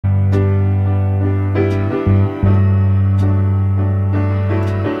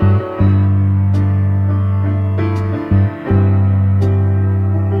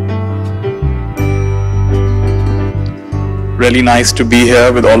Really nice to be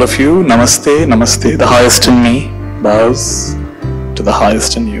here with all of you. Namaste, namaste. The highest in me bows to the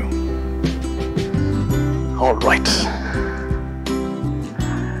highest in you. All right.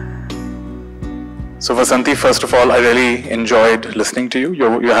 So Vasanti, first of all, I really enjoyed listening to you.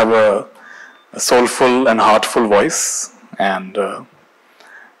 You have a soulful and heartful voice, and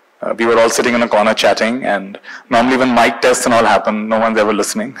we were all sitting in a corner chatting, and normally when mic tests and all happen, no one's ever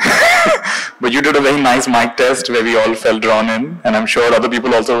listening. But you did a very nice mic test where we all felt drawn in, and I'm sure other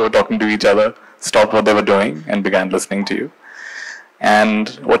people also were talking to each other, stopped what they were doing and began listening to you. And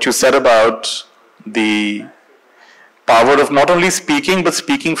what you said about the power of not only speaking, but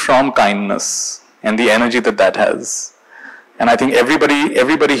speaking from kindness and the energy that that has. And I think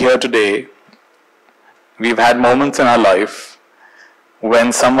everybody here today, we've had moments in our life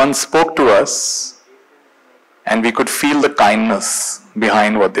when someone spoke to us and we could feel the kindness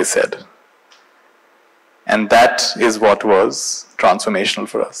behind what they said. And that is what was transformational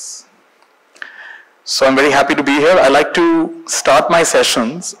for us. So I'm very happy to be here. I like to start my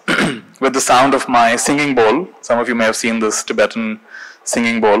sessions with the sound of my singing bowl. Some of you may have seen this Tibetan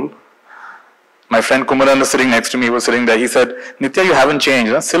singing bowl. My friend Kumaran is sitting next to me, was sitting there. He said, Nithya, you haven't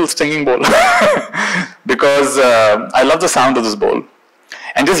changed, huh? Still singing bowl. Because I love the sound of this bowl.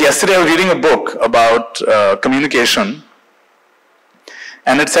 And just yesterday I was reading a book about communication.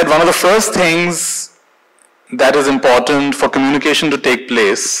 And it said one of the first things that is important for communication to take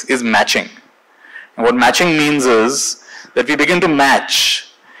place is matching. And what matching means is that we begin to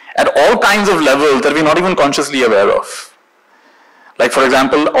match at all kinds of levels that we're not even consciously aware of. Like for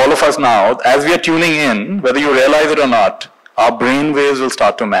example, all of us now, as we are tuning in, whether you realize it or not, our brain waves will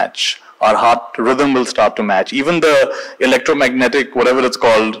start to match. Our heart rhythm will start to match. Even the electromagnetic, whatever it's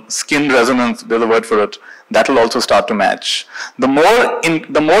called, skin resonance, there's a word for it, that will also start to match. The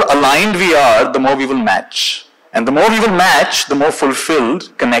more aligned we are, the more we will match. And the more we will match, the more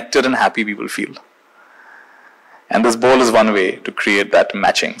fulfilled, connected, and happy we will feel. And this bowl is one way to create that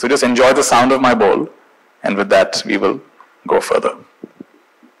matching. So just enjoy the sound of my bowl, and with that, we will go further.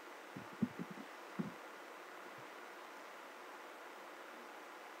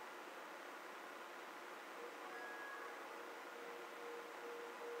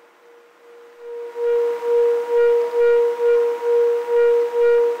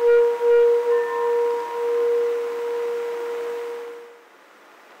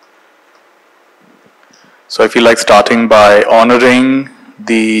 So I feel like starting by honoring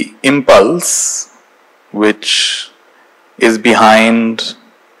the impulse which is behind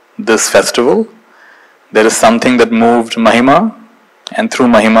this festival. There is something that moved Mahima, and through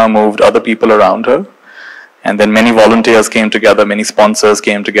Mahima moved other people around her. And then many volunteers came together, many sponsors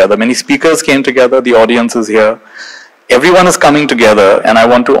came together, many speakers came together, the audience is here. Everyone is coming together, and I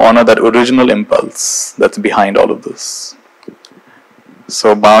want to honor that original impulse that's behind all of this.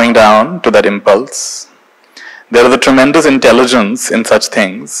 So bowing down to that impulse. There is a tremendous intelligence in such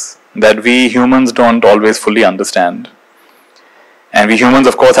things that we humans don't always fully understand. And we humans,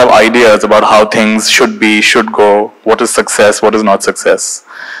 of course, have ideas about how things should be, should go, what is success, what is not success.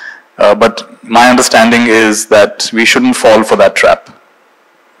 But my understanding is that we shouldn't fall for that trap.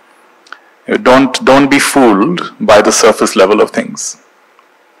 Don't be fooled by the surface level of things.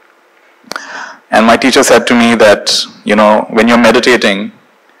 And my teacher said to me that, when you're meditating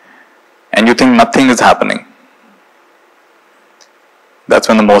and you think nothing is happening, that's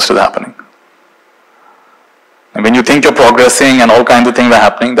when the most is happening. And when you think you're progressing and all kinds of things are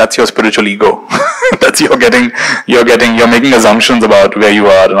happening, that's your spiritual ego. That's you're making assumptions about where you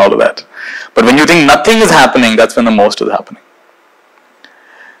are and all of that. But when you think nothing is happening, that's when the most is happening.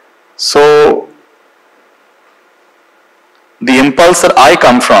 So the impulse that I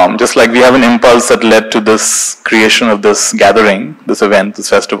come from, just like we have an impulse that led to this creation of this gathering, this event, this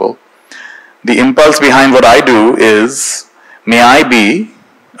festival, the impulse behind what I do is, may I be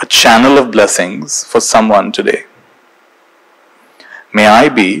a channel of blessings for someone today. May I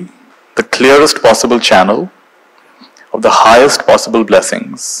be the clearest possible channel of the highest possible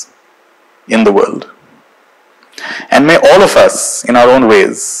blessings in the world. And may all of us, in our own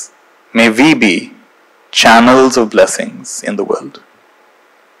ways, may we be channels of blessings in the world.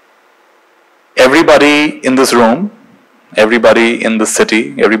 Everybody in this room, everybody in this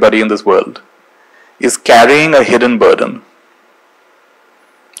city, everybody in this world is carrying a hidden burden.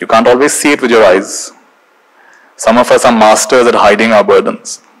 You can't always see it with your eyes. Some of us are masters at hiding our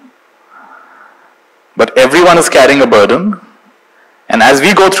burdens. But everyone is carrying a burden, and as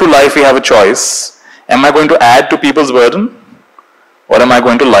we go through life, we have a choice. Am I going to add to people's burden, or am I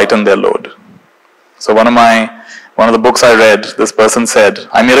going to lighten their load? So one of the books I read, this person said,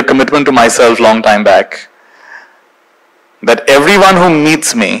 I made a commitment to myself long time back that everyone who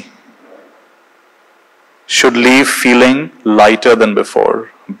meets me should leave feeling lighter than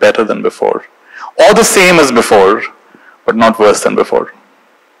before, better than before, or the same as before, but not worse than before.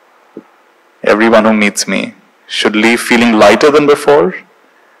 Everyone who meets me should leave feeling lighter than before,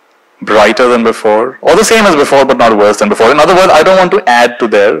 brighter than before, or the same as before, but not worse than before. In other words, I don't want to add to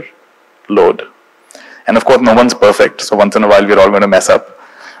their load. And of course, no one's perfect, so once in a while we're all going to mess up.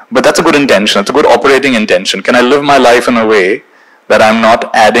 But that's a good intention, it's a good operating intention. Can I live my life in a way that I'm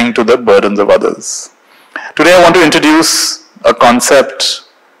not adding to the burdens of others? Today I want to introduce a concept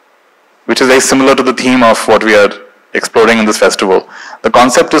which is very similar to the theme of what we are exploring in this festival. The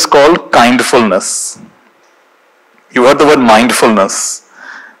concept is called kindfulness. You heard the word mindfulness,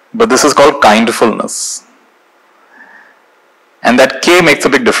 but this is called kindfulness. And that K makes a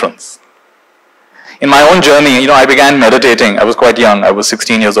big difference. In my own journey, I began meditating. I was quite young. I was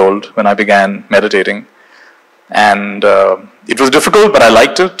 16 years old when I began meditating. And it was difficult, but I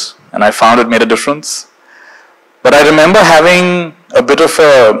liked it. And I found it made a difference. But I remember having a bit of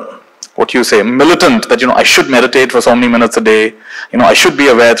a, militant that, I should meditate for so many minutes a day. I should be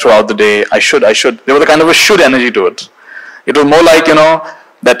aware throughout the day. I should. There was a kind of a should energy to it. It was more like,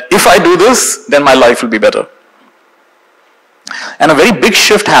 that if I do this, then my life will be better. And a very big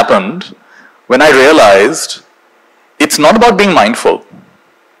shift happened when I realized it's not about being mindful.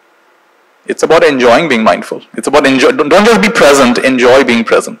 It's about enjoying being mindful. It's about don't just be present, enjoy being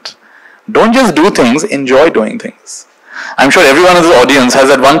present. Don't just do things, enjoy doing things. I'm sure everyone in this audience has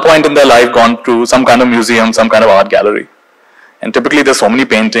at one point in their life gone to some kind of museum, some kind of art gallery. And typically there's so many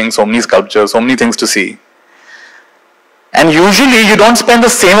paintings, so many sculptures, so many things to see. And usually you don't spend the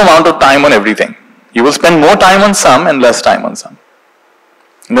same amount of time on everything. You will spend more time on some and less time on some.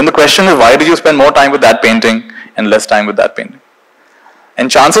 And then the question is, why did you spend more time with that painting and less time with that painting? And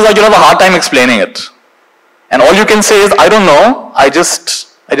chances are you'll have a hard time explaining it. And all you can say is, I don't know, I just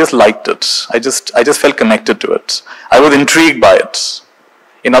liked it. I just felt connected to it. I was intrigued by it.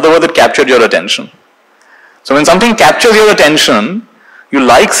 In other words, it captured your attention. So when something captures your attention, you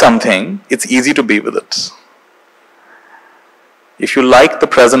like something, it's easy to be with it. If you like the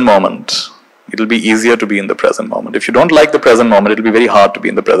present moment, it'll be easier to be in the present moment. If you don't like the present moment, it'll be very hard to be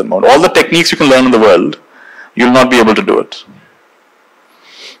in the present moment. All the techniques you can learn in the world, you'll not be able to do it.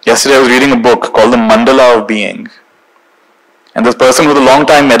 Yesterday I was reading a book called The Mandala of Being. And this person was a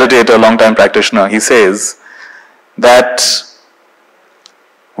long-time meditator, long-time practitioner. He says that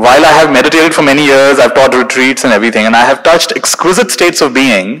while I have meditated for many years, I've taught retreats and everything, and I have touched exquisite states of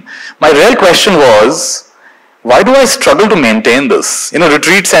being, my real question was, why do I struggle to maintain this? In a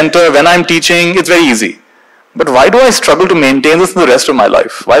retreat center, when I'm teaching, it's very easy. But why do I struggle to maintain this in the rest of my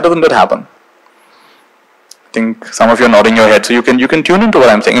life? Why doesn't it happen? I think some of you are nodding your head, so you can tune into what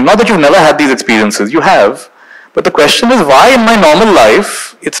I'm saying. Not that you've never had these experiences, you have. But the question is, why in my normal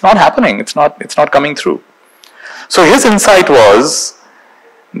life, it's not happening, it's not coming through. So his insight was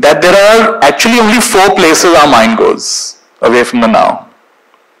that there are actually only 4 places our mind goes away from the now.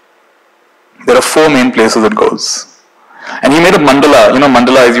 There are 4 main places it goes. And he made a mandala.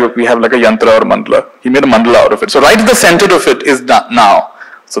 Mandala is, we have like a yantra or mandala. He made a mandala out of it. So right at the center of it is now.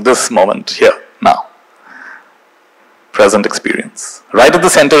 So this moment here, now. Present experience. Right at the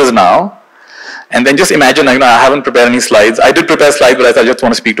center is now. And then just imagine, I haven't prepared any slides. I did prepare slides, but I just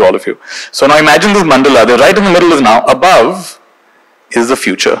want to speak to all of you. So now imagine this mandala. The right in the middle is now. Above is the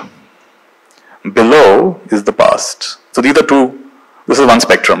future. Below is the past. So these are 2. This is one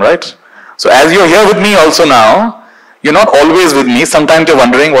spectrum, right? So as you're here with me also now, you're not always with me. Sometimes you're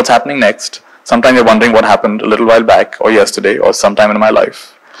wondering what's happening next. Sometimes you're wondering what happened a little while back or yesterday or sometime in my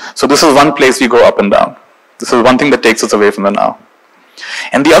life. So this is one place we go up and down. This is one thing that takes us away from the now.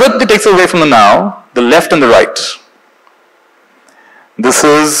 And the other that takes us away from the now, the left and the right. This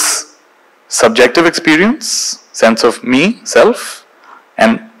is subjective experience, sense of me, self,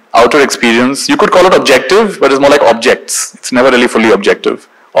 and outer experience. You could call it objective, but it's more like objects. It's never really fully objective.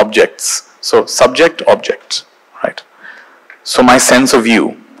 Objects. So subject, object, right? So my sense of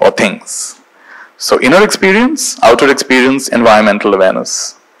you or things. So inner experience, outer experience, environmental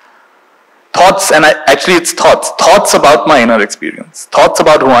awareness. Thoughts, and actually it's thoughts. Thoughts about my inner experience. Thoughts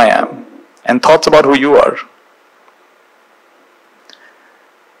about who I am. And thoughts about who you are.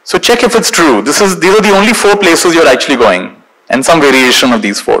 So check if it's true. These are the only 4 places you're actually going. And some variation of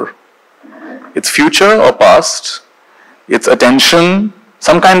these 4. It's future or past. It's attention,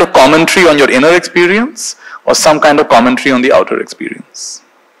 some kind of commentary on your inner experience, or some kind of commentary on the outer experience.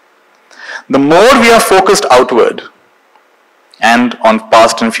 The more we are focused outward and on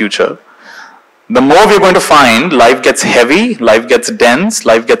past and future, the more we're going to find life gets heavy, life gets dense,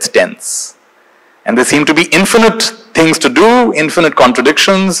 life gets tense. And there seem to be infinite things to do, infinite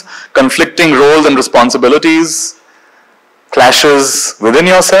contradictions, conflicting roles and responsibilities, clashes within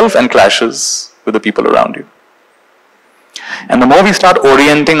yourself and clashes with the people around you. And the more we start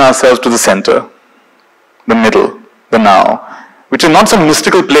orienting ourselves to the center, the middle, the now, which is not some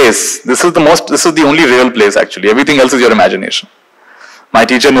mystical place. This is the only real place actually. Everything else is your imagination. My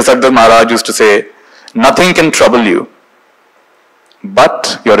teacher Nisargadatta Maharaj used to say, nothing can trouble you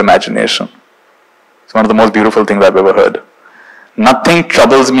but your imagination. It's one of the most beautiful things I've ever heard. Nothing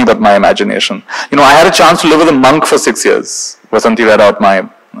troubles me but my imagination. I had a chance to live with a monk for 6 years. Vasanti read out my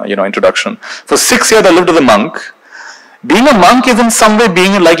introduction. For 6 years I lived with a monk. Being a monk is in some way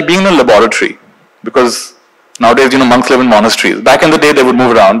being in a laboratory, because nowadays, monks live in monasteries. Back in the day, they would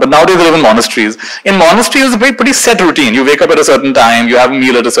move around, but nowadays they live in monasteries. In monasteries, it's a pretty set routine. You wake up at a certain time, you have a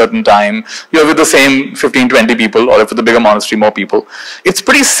meal at a certain time, you're with the same 15, 20 people, or if it's a bigger monastery, more people. It's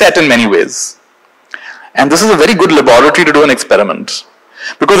pretty set in many ways. And this is a very good laboratory to do an experiment.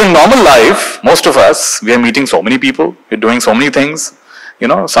 Because in normal life, most of us, we are meeting so many people, we're doing so many things.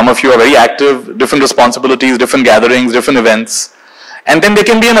 Some of you are very active, different responsibilities, different gatherings, different events. And then there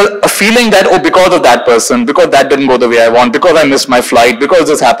can be a feeling that, because of that person, because that didn't go the way I want, because I missed my flight, because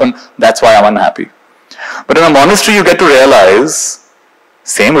this happened, that's why I'm unhappy. But in a monastery, you get to realize,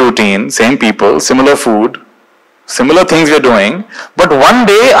 same routine, same people, similar food, similar things we're doing, but one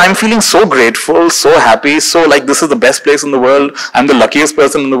day I'm feeling so grateful, so happy, so like this is the best place in the world, I'm the luckiest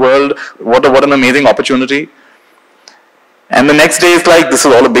person in the world, what an amazing opportunity. And the next day it's like, this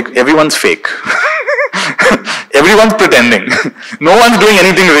is all everyone's fake. Everyone's pretending. No one's doing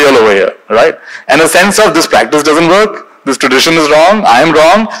anything real over here, right? And a sense of this practice doesn't work, this tradition is wrong, I'm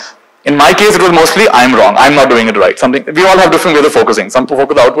wrong. In my case, it was mostly, I'm wrong, I'm not doing it right. We all have different ways of focusing. Some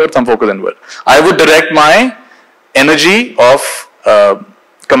focus outward, some focus inward. I would direct my energy of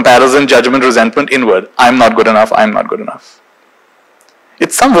comparison, judgment, resentment inward. I'm not good enough, I'm not good enough.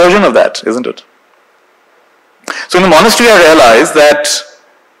 It's some version of that, isn't it? So in the monastery, I realized that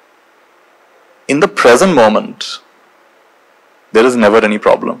in the present moment, there is never any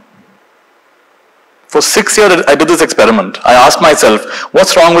problem. For 6 years, I did this experiment. I asked myself,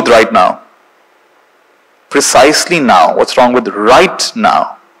 what's wrong with right now? Precisely now. What's wrong with right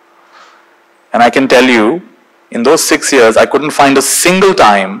now? And I can tell you, in those 6 years, I couldn't find a single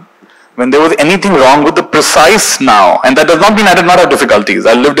time when there was anything wrong with the precise now. And that does not mean I did not have difficulties.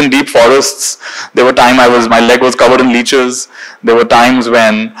 I lived in deep forests. There were times my leg was covered in leeches. There were times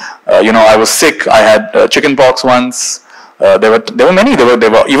when, I was sick. I had chicken pox once. There were many. There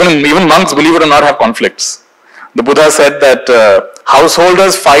were even monks, believe it or not, have conflicts. The Buddha said that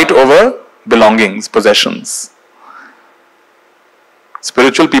householders fight over belongings, possessions.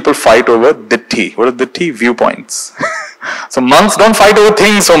 Spiritual people fight over ditthi. What is ditthi? Viewpoints. So monks don't fight over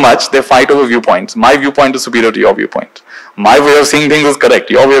things so much, they fight over viewpoints. My viewpoint is superior to your viewpoint. My way of seeing things is correct,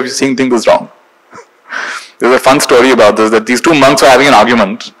 your way of seeing things is wrong. There's a fun story about this, that these two monks were having an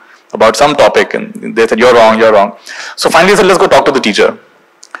argument about some topic, and they said, you're wrong, you're wrong. So finally they said, let's go talk to the teacher.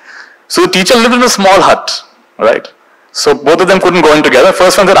 So the teacher lived in a small hut, right? So both of them couldn't go in together.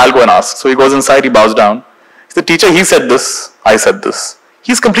 First one said, I'll go and ask. So he goes inside, he bows down. The teacher, he said this, I said this.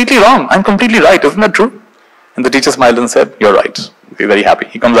 He's completely wrong, I'm completely right, isn't that true? And the teacher smiled and said, you're right. He's very happy.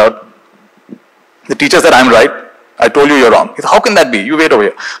 He comes out. The teacher said, I'm right. I told you you're wrong. He said, how can that be? You wait over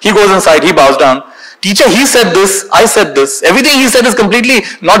here. He goes inside, he bows down. Teacher, he said this, I said this. Everything he said is completely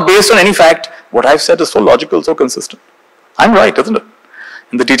not based on any fact. What I've said is so logical, so consistent. I'm right, isn't it?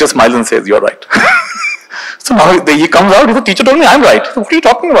 And the teacher smiles and says, you're right. So now he comes out, he said, teacher told me I'm right. Said, what are you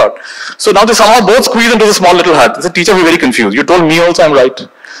talking about? So now they somehow both squeeze into the small little hut. He said, teacher, we're very confused. You told me also I'm right.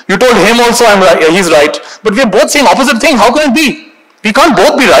 You told him also I'm right. Yeah, he's right. But we're both saying opposite thing. How can it be? We can't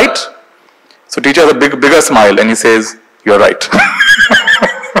both be right. So teacher has a bigger smile and he says, you're right.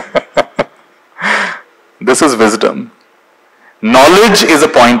 This is wisdom. Knowledge is a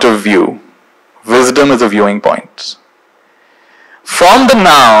point of view. Wisdom is a viewing point. From the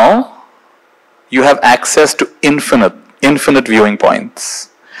now, you have access to infinite viewing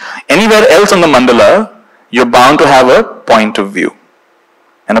points. Anywhere else on the mandala, you're bound to have a point of view.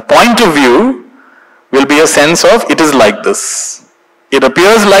 And a point of view will be a sense of it is like this. It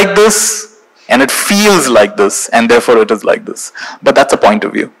appears like this and it feels like this and therefore it is like this. But that's a point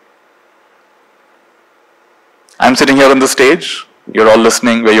of view. I'm sitting here on the stage. You're all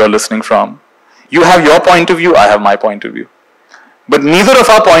listening where you're listening from. You have your point of view, I have my point of view. But neither of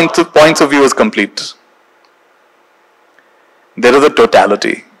our points of view is complete. There is a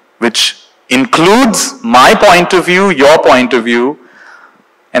totality which includes my point of view, your point of view,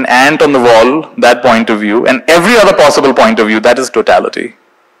 an ant on the wall, that point of view, and every other possible point of view. That is totality.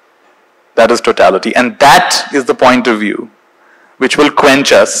 That is totality. And that is the point of view which will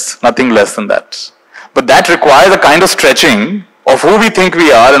quench us, nothing less than that. But that requires a kind of stretching of who we think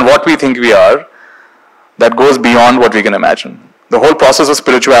we are and what we think we are that goes beyond what we can imagine. The whole process of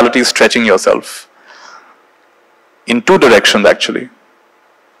spirituality is stretching yourself in two directions actually.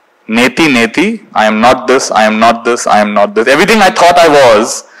 Neti, neti, I am not this, I am not this, I am not this. Everything I thought I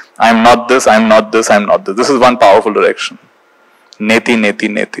was, I am not this, I am not this, I am not this. This is one powerful direction. Neti, neti,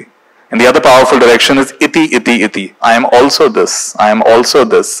 neti. And the other powerful direction is iti, iti, iti. I am also this, I am also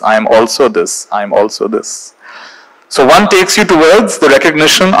this, I am also this, I am also this. So one takes you towards the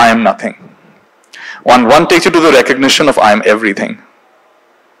recognition, I am nothing. One takes you to the recognition of I am everything.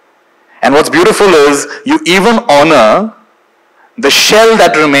 And what's beautiful is you even honor the shell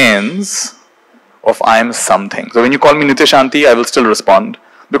that remains of I am something. So when you call me Nithya Shanti, I will still respond.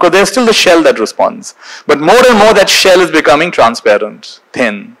 Because there's still the shell that responds. But more and more that shell is becoming transparent,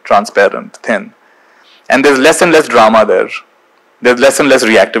 thin, transparent, thin. And there's less and less drama there. There's less and less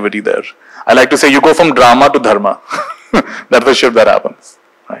reactivity there. I like to say you go from drama to dharma. That's the shift that happens.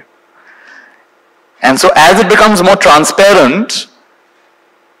 Right? And so as it becomes more transparent,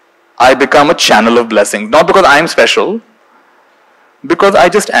 I become a channel of blessing. Not because I'm special, because I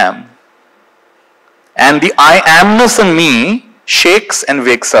just am. And the I amness in me shakes and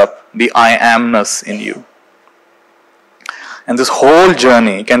wakes up the I amness in you. And this whole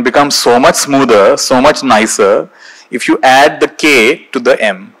journey can become so much smoother, so much nicer if you add the K to the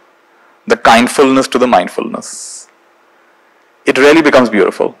M, the kindfulness to the mindfulness. It really becomes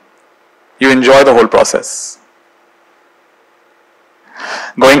beautiful. You enjoy the whole process.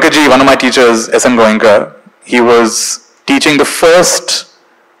 Goenka ji, one of my teachers, S.N. Goenka, he was teaching the first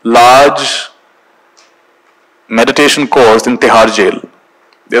large meditation course in Tihar jail.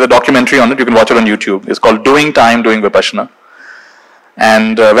 There's a documentary on it, you can watch it on YouTube. It's called Doing Time, Doing Vipassana.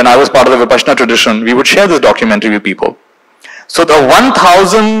 And when I was part of the Vipassana tradition, we would share this documentary with people. So the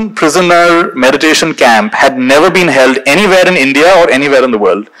 1,000 prisoner meditation camp had never been held anywhere in India or anywhere in the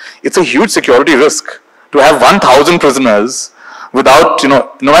world. It's a huge security risk to have 1,000 prisoners without,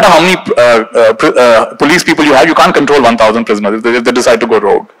 no matter how many police people you have, you can't control 1,000 prisoners if they decide to go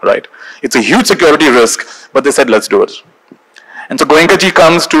rogue, right? It's a huge security risk, but they said, let's do it. And so Goenka ji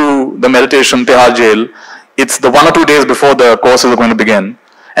comes to the meditation, Tihar jail. It's the 1 or 2 days before the courses are going to begin.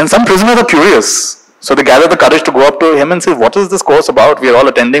 And some prisoners are curious. So they gather the courage to go up to him and say, what is this course about? We are all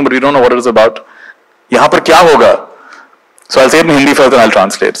attending, but we don't know what it is about. Yahan par kya hoga? So I'll say it in Hindi first and I'll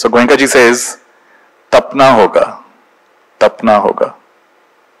translate. So Goenka ji says, tapna hoga. Tapna hoga.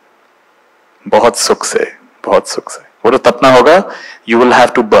 Bahut sukh se. Bahut sukh se. What does tapna hoga? You will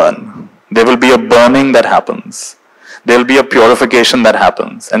have to burn. There will be a burning that happens. There will be a purification that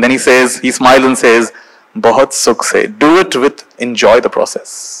happens. And then he smiles and says, bahut sukh se. Do it with, enjoy the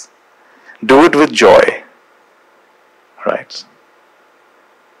process. Do it with joy. Right?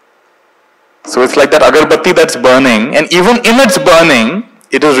 So it's like that agarbatti that's burning, and even in its burning,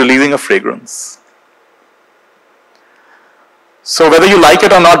 it is releasing a fragrance. So whether you like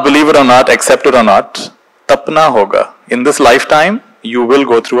it or not, believe it or not, accept it or not, tapna hoga. In this lifetime, you will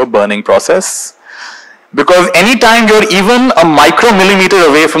go through a burning process. Because anytime you're even a micromillimeter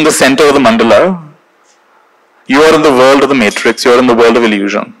away from the center of the mandala, you are in the world of the matrix, you are in the world of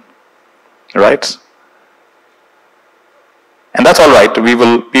illusion. Right? And that's alright. We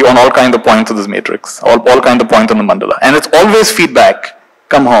will be on all kinds of points of this matrix, all kinds of points on the mandala. And it's always feedback.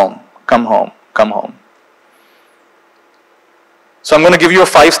 Come home, come home, come home. So I'm going to give you a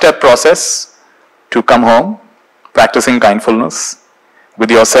 5-step process to come home, practicing kindfulness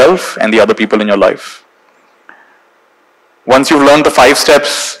with yourself and the other people in your life. Once you've learned the 5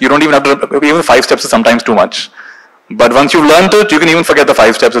 steps, you don't even have to, even 5 steps is sometimes too much. But once you've learned it, you can even forget the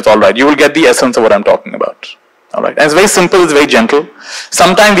 5 steps, it's alright. You will get the essence of what I'm talking about. Alright. And it's very simple, it's very gentle.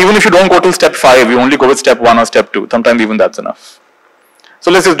 Sometimes even if you don't go till step 5, you only go with step 1 or step 2. Sometimes even that's enough.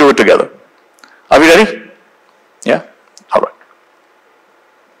 So let's just do it together. Are we ready? Yeah? Alright.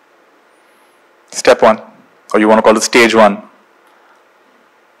 Step 1, or you want to call it stage 1.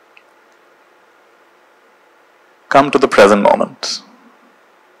 Come to the present moment.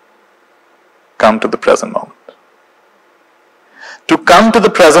 Come to the present moment. To come to the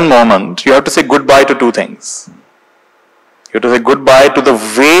present moment, you have to say goodbye to 2 things. You have to say goodbye to the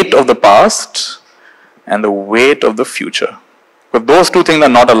weight of the past and the weight of the future. But those 2 things are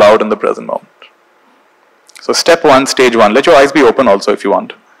not allowed in the present moment. So step 1, stage 1. Let your eyes be open also if you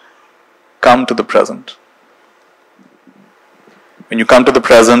want. Come to the present. When you come to the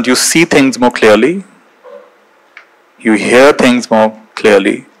present, you see things more clearly. You hear things more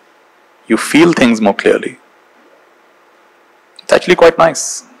clearly. You feel things more clearly. It's actually quite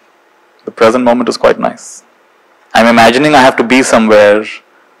nice. The present moment is quite nice. I'm imagining I have to be somewhere,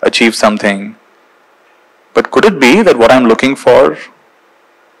 achieve something. But could it be that what I'm looking for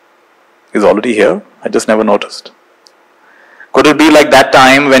is already here? I just never noticed. Could it be like that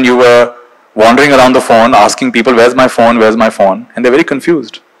time when you were wandering around the phone asking people, where's my phone, where's my phone? And they're very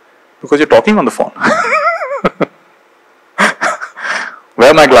confused because you're talking on the phone. Where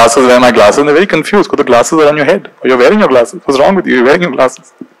are my glasses, where are my glasses? And they're very confused because the glasses are on your head. Or you're wearing your glasses. What's wrong with you? You're wearing your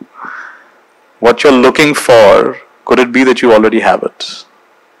glasses. What you're looking for, could it be that you already have it?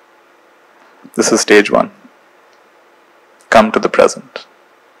 This is stage 1. Come to the present.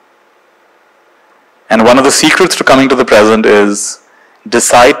 And one of the secrets to coming to the present is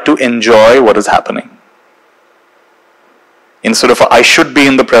decide to enjoy what is happening. Instead of I should be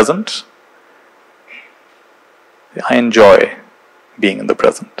in the present, I enjoy being in the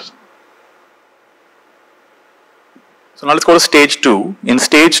present. So now let's go to stage 2. In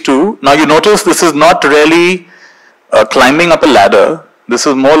stage 2, now you notice this is not really climbing up a ladder. This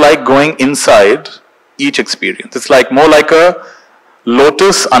is more like going inside each experience. It's like more like a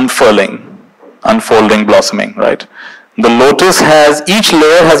lotus unfurling, unfolding, blossoming, right? The lotus has, each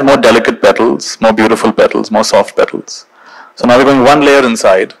layer has more delicate petals, more beautiful petals, more soft petals. So now we're going one layer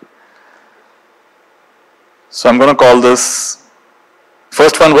inside. So I'm going to call this,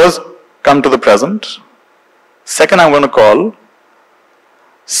 first one was come to the present. Second I'm going to call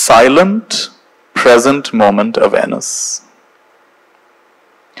silent present moment awareness.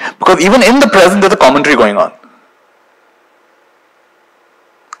 Because even in the present there's a commentary going on.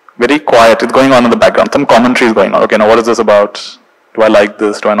 Very quiet, it's going on in the background. Some commentary is going on. Okay, now what is this about? Do I like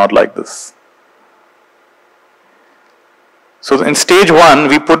this? Do I not like this? So in stage 1,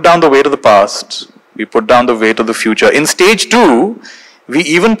 we put down the weight of the past. We put down the weight of the future. In stage 2, we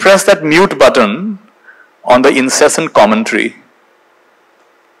even press that mute button on the incessant commentary.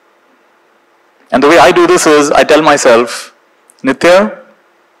 And the way I do this is, I tell myself, Nithya,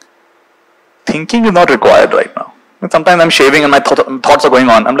 thinking is not required right now. And sometimes I'm shaving and my thoughts are going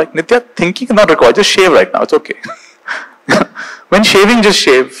on. I'm like, Nithya, thinking is not required. Just shave right now. It's okay. When shaving, just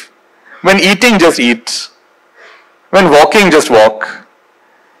shave. When eating, just eat. When walking, just walk.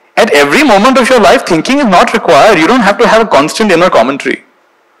 At every moment of your life, thinking is not required. You don't have to have a constant inner commentary.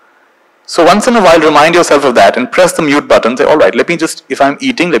 So once in a while, remind yourself of that and press the mute button. Say, all right, let me just, if I'm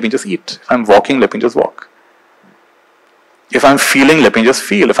eating, let me just eat. If I'm walking, let me just walk. If I'm feeling, let me just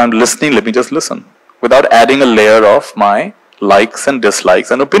feel. If I'm listening, let me just listen. Without adding a layer of my likes and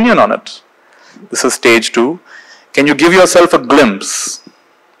dislikes and opinion on it. This is stage 2. Can you give yourself a glimpse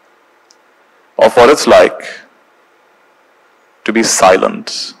of what it's like to be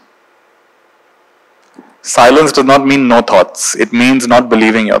silent? Silence does not mean no thoughts. It means not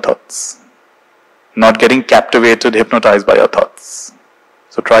believing your thoughts. Not getting captivated, hypnotized by your thoughts.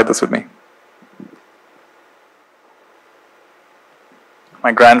 So try this with me.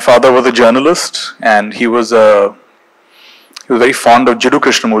 My grandfather was a journalist and he was very fond of Jiddu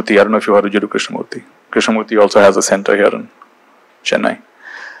Krishnamurti. I don't know if you heard of Jiddu Krishnamurti. Krishnamurti also has a center here in Chennai.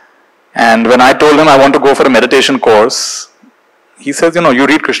 And when I told him I want to go for a meditation course, he says, you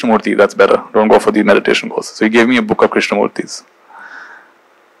read Krishnamurti, that's better. Don't go for the meditation course. So he gave me a book of Krishnamurtis.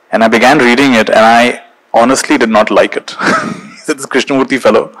 And I began reading it and I honestly did not like it. He said, this Krishnamurti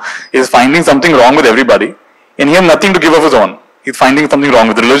fellow is finding something wrong with everybody and he has nothing to give of his own. He's finding something wrong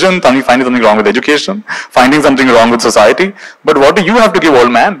with religion, finding something wrong with education, finding something wrong with society. But what do you have to give,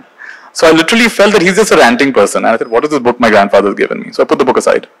 old man? So I literally felt that he's just a ranting person. And I said, what is this book my grandfather has given me? So I put the book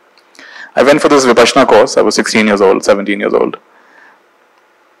aside. I went for this Vipassana course. I was 16 years old, 17 years old.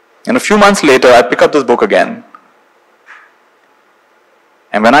 And a few months later, I pick up this book again.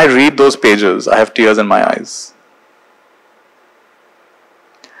 And when I read those pages, I have tears in my eyes.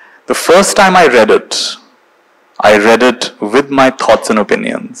 The first time I read it with my thoughts and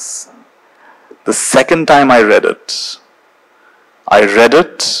opinions. The second time I read it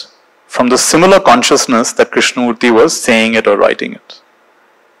from the similar consciousness that Krishnamurti was saying it or writing it.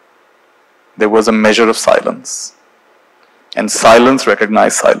 There was a measure of silence. And silence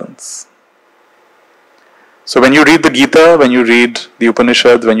recognized silence. So when you read the Gita, when you read the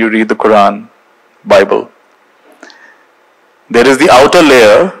Upanishads, when you read the Quran, Bible, there is the outer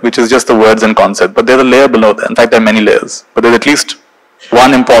layer, which is just the words and concept, but there's a layer below that. In fact, there are many layers, but there's at least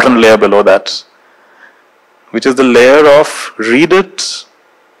one important layer below that, which is the layer of read it,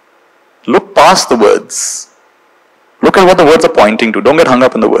 look past the words. Look at what the words are pointing to. Don't get hung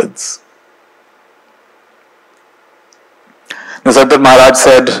up in the words. Nisargadatta Maharaj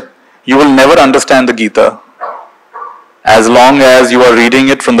said, you will never understand the Gita as long as you are reading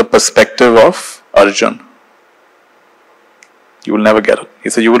it from the perspective of Arjun. You will never get it. He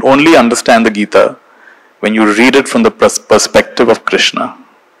said, you will only understand the Gita when you read it from the perspective of Krishna.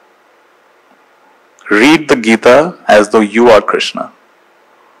 Read the Gita as though you are Krishna.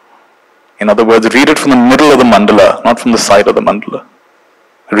 In other words, read it from the middle of the mandala, not from the side of the mandala.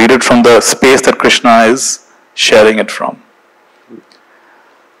 Read it from the space that Krishna is sharing it from.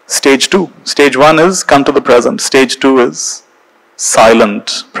 Stage 2. Stage 1 is come to the present. Stage 2 is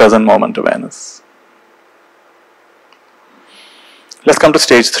silent, present moment awareness. Let's come to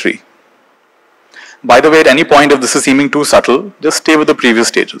stage 3. By the way, at any point if this is seeming too subtle, just stay with the previous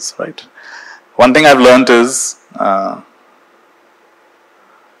stages, right? One thing I've learned is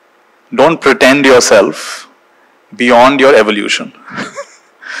don't pretend yourself beyond your evolution.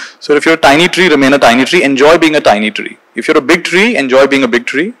 So if you're a tiny tree, remain a tiny tree, enjoy being a tiny tree. If you're a big tree, enjoy being a big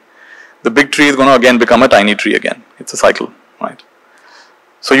tree. The big tree is going to again become a tiny tree again. It's a cycle, right?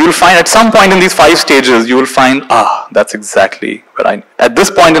 So you'll find at some point in these 5 stages, you will find, that's exactly where at this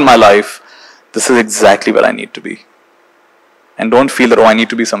point in my life, this is exactly where I need to be. And don't feel that, I need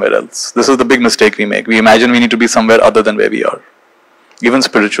to be somewhere else. This is the big mistake we make. We imagine we need to be somewhere other than where we are, even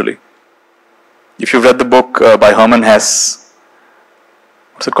spiritually. If you've read the book by Hermann Hesse,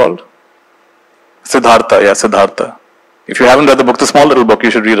 what's it called? Siddhartha. If you haven't read the book, it's a small little book,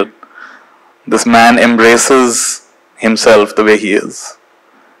 you should read it. This man embraces himself the way he is.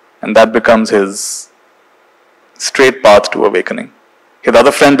 And that becomes his straight path to awakening. His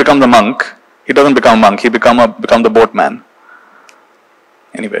other friend becomes a monk. He doesn't become a monk, he become the boatman.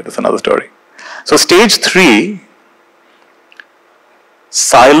 Anyway, that's another story. So stage 3,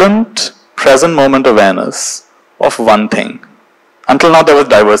 silent, present moment awareness of one thing. Until now there was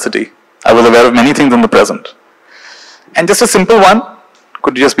diversity. I was aware of many things in the present. And just a simple one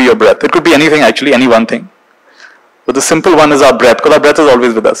could just be your breath. It could be anything actually, any one thing. But the simple one is our breath, because our breath is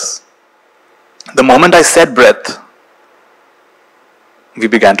always with us. The moment I said breath, we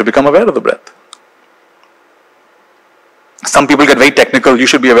began to become aware of the breath. Some people get very technical. You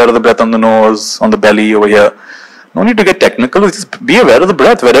should be aware of the breath on the nose, on the belly, over here. No need to get technical. Just be aware of the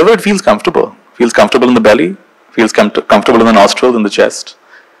breath wherever it feels comfortable. Feels comfortable in the belly, feels comfortable in the nostrils, in the chest.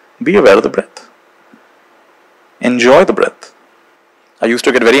 Be aware of the breath. Enjoy the breath. I used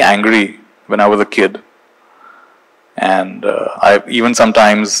to get very angry when I was a kid. And I used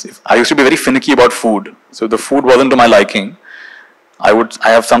to be very finicky about food. So if the food wasn't to my liking, I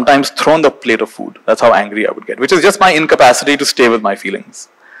have sometimes thrown the plate of food. That's how angry I would get, which is just my incapacity to stay with my feelings.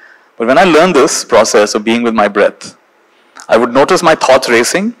 But when I learned this process of being with my breath, I would notice my thoughts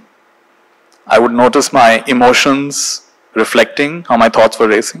racing. I would notice my emotions reflecting how my thoughts were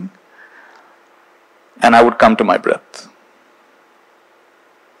racing. And I would come to my breath.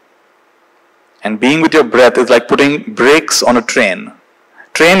 And being with your breath is like putting brakes on a train.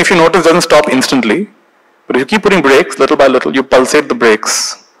 Train, if you notice, doesn't stop instantly. But if you keep putting brakes, little by little, you pulsate the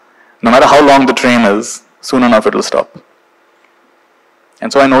brakes. No matter how long the train is, soon enough it will stop.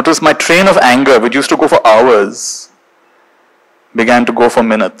 And so I noticed my train of anger, which used to go for hours, began to go for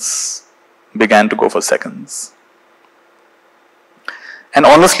minutes, began to go for seconds. And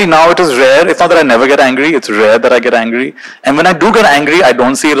honestly, now it is rare. It's not that I never get angry, it's rare that I get angry. And when I do get angry, I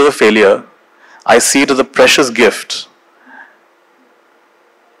don't see it as a failure. I see it as a precious gift.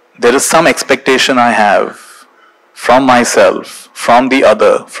 There is some expectation I have from myself, from the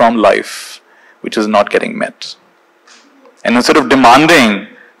other, from life, which is not getting met. And instead of demanding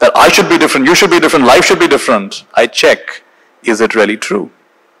that I should be different, you should be different, life should be different, I check, is it really true?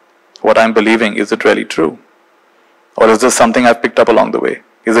 What I'm believing, is it really true? Or is this something I've picked up along the way?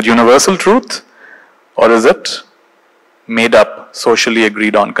 Is it universal truth? Or is it made up, socially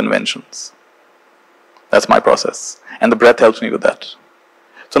agreed on conventions? That's my process. And the breath helps me with that.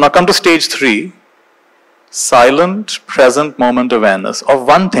 So now come to stage 3, silent, present moment awareness of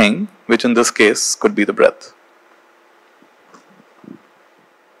one thing, which in this case could be the breath.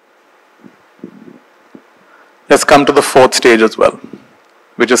 Let's come to the 4th stage as well,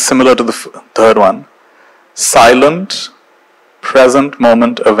 which is similar to the 3rd one. Silent, present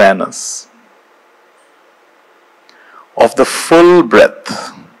moment awareness of the full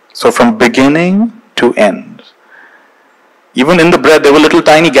breath. So from beginning to end. Even in the breath, there were little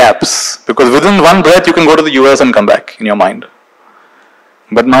tiny gaps, because within one breath you can go to the US and come back in your mind.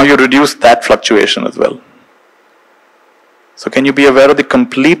 But now you reduce that fluctuation as well. So can you be aware of the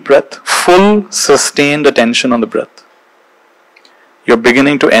complete breath? Full, sustained attention on the breath. You're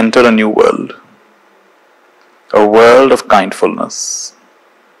beginning to enter a new world. A world of kindfulness.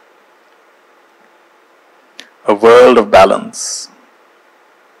 A world of balance.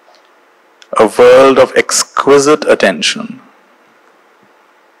 A world of exquisite attention.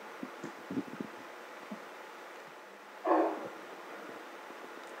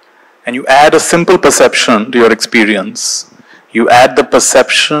 and you add a simple perception to your experience, you add the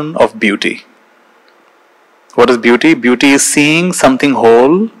perception of beauty. What is beauty? Beauty is seeing something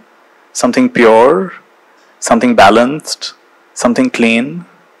whole, something pure, something balanced, something clean,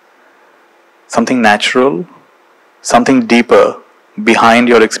 something natural, something deeper behind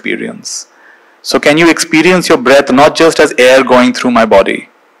your experience. So can you experience your breath not just as air going through my body,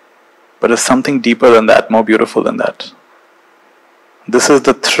 but as something deeper than that, more beautiful than that? This is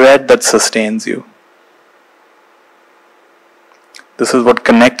the thread that sustains you. This is what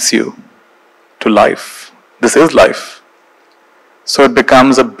connects you to life. This is life. So it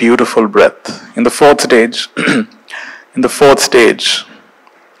becomes a beautiful breath. In the fourth stage,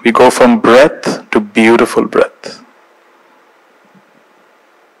 we go from breath to beautiful breath.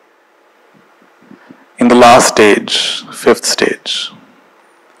 In the last stage, fifth stage,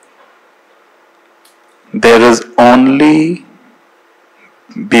 there is only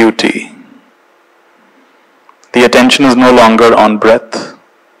beauty. The attention is no longer on breath,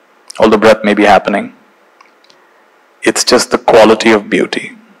 although breath may be happening. It's just the quality of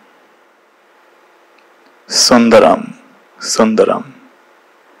beauty. Sundaram, Sundaram,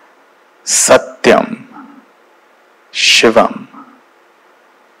 Satyam, Shivam,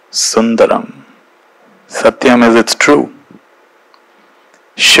 Sundaram. Satyam is it's true.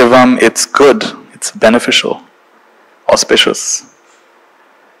 Shivam, it's good, it's beneficial, auspicious.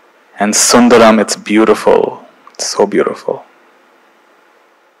 And Sundaram, it's beautiful, it's so beautiful.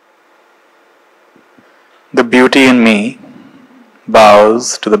 The beauty in me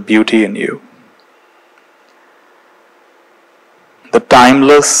bows to the beauty in you. The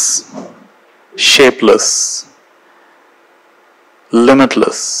timeless, shapeless,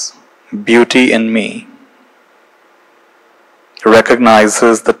 limitless beauty in me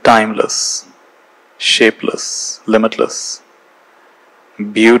recognizes the timeless, shapeless, limitless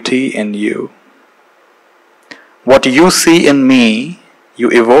beauty in you. What you see in me,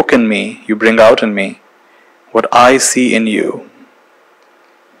 you evoke in me, you bring out in me. What I see in you,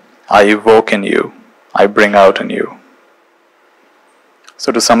 I evoke in you, I bring out in you.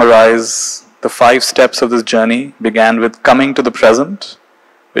 So to summarize, the 5 steps of this journey began with coming to the present,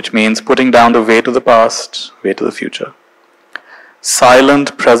 which means putting down the weight of the past, weight of the future.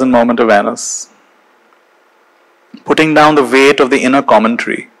 Silent present moment awareness. Putting down the weight of the inner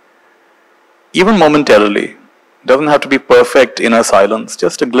commentary, even momentarily. Doesn't have to be perfect inner silence,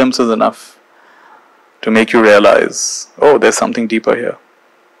 just a glimpse is enough to make you realize, oh, there's something deeper here.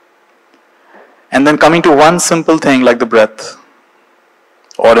 And then coming to one simple thing like the breath,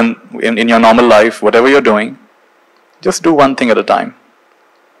 or in your normal life, whatever you're doing, just do one thing at a time.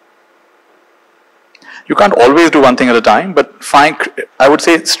 You can't always do one thing at a time, but I would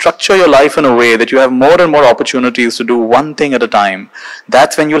say structure your life in a way that you have more and more opportunities to do one thing at a time.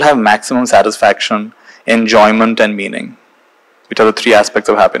 That's when you'll have maximum satisfaction, enjoyment and meaning, which are the 3 aspects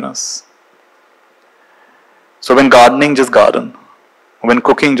of happiness. So when gardening, just garden. When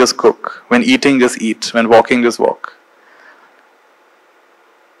cooking, just cook. When eating, just eat. When walking, just walk.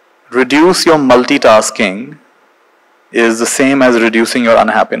 Reduce your multitasking is the same as reducing your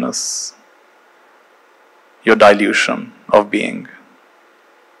unhappiness, your dilution of being.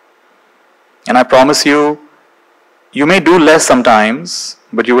 And I promise you, you may do less sometimes,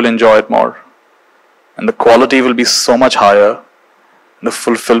 but you will enjoy it more. And the quality will be so much higher, and the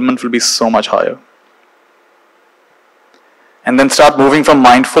fulfillment will be so much higher. And then start moving from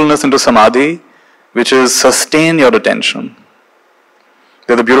mindfulness into samadhi, which is sustain your attention.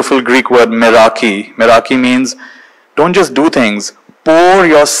 There's a beautiful Greek word, meraki. Meraki means don't just do things, pour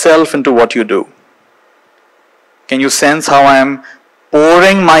yourself into what you do. Can you sense how I am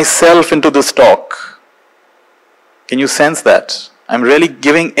pouring myself into this talk? Can you sense that? I'm really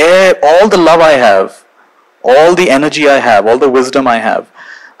giving all the love I have, all the energy I have, all the wisdom I have.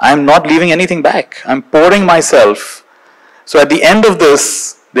 I'm not leaving anything back. I'm pouring myself. So at the end of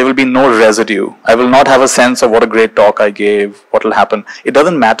this, there will be no residue. I will not have a sense of what a great talk I gave, what will happen. It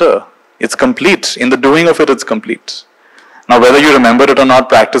doesn't matter. It's complete. In the doing of it, it's complete. Now, whether you remember it or not,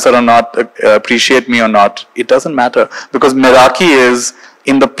 practice it or not, appreciate me or not, it doesn't matter. Because Meraki is,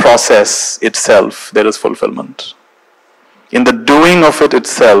 in the process itself, there is fulfillment. In the doing of it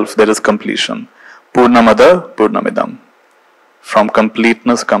itself, there is completion. Purnamada, Purnamidam. From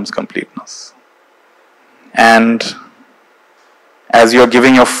completeness comes completeness. And as you're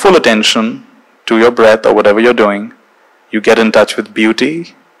giving your full attention to your breath or whatever you're doing, you get in touch with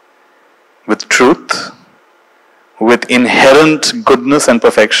beauty, with truth, with inherent goodness and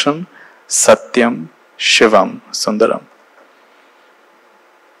perfection, Satyam, Shivam, Sundaram.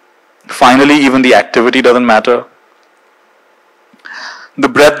 Finally, even the activity doesn't matter. The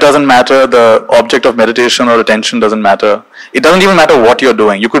breath doesn't matter, the object of meditation or attention doesn't matter. It doesn't even matter what you're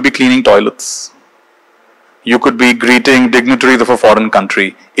doing. You could be cleaning toilets. You could be greeting dignitaries of a foreign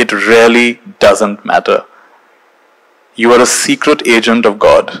country. It really doesn't matter. You are a secret agent of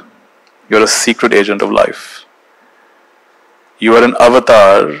God. You're a secret agent of life. You are an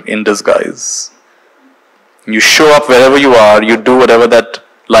avatar in disguise. You show up wherever you are, you do whatever that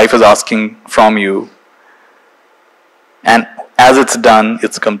life is asking from you. And as it's done,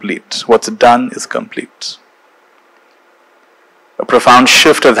 it's complete. What's done is complete. A profound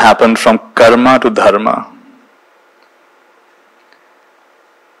shift has happened from karma to dharma.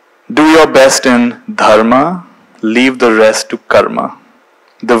 Do your best in dharma, leave the rest to karma.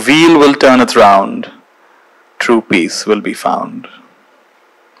 The wheel will turn its round, true peace will be found.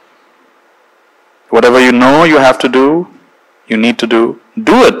 Whatever you know you have to do, you need to do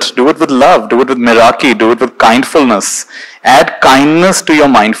it. Do it with love, do it with miraki, do it with kindfulness. Add kindness to your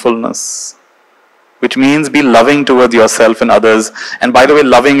mindfulness, which means be loving towards yourself and others. And by the way,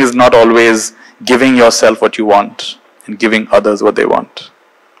 loving is not always giving yourself what you want and giving others what they want.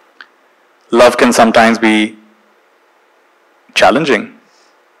 Love can sometimes be challenging.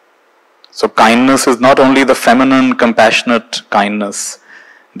 So kindness is not only the feminine, compassionate kindness.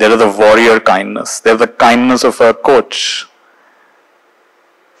 There is a warrior kindness. There is the kindness of a coach.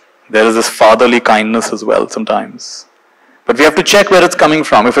 There is this fatherly kindness as well sometimes. But we have to check where it's coming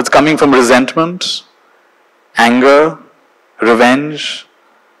from. If it's coming from resentment, anger, revenge,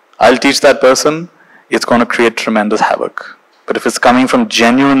 I'll teach that person, it's going to create tremendous havoc. But if it's coming from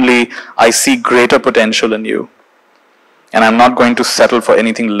genuinely, I see greater potential in you, and I'm not going to settle for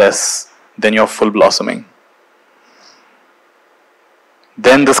anything less than your full blossoming,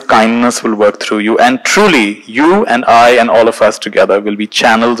 then this kindness will work through you, and truly, you and I and all of us together will be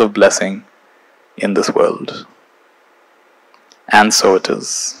channels of blessing in this world. And so it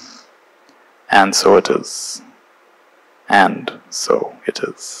is. And so it is. And so it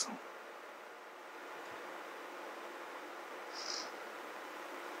is.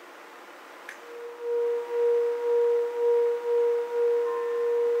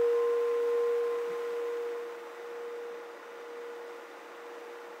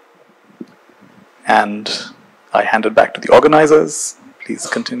 And I hand it back to the organizers. Please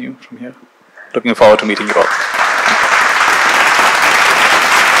continue from here. Looking forward to meeting you all.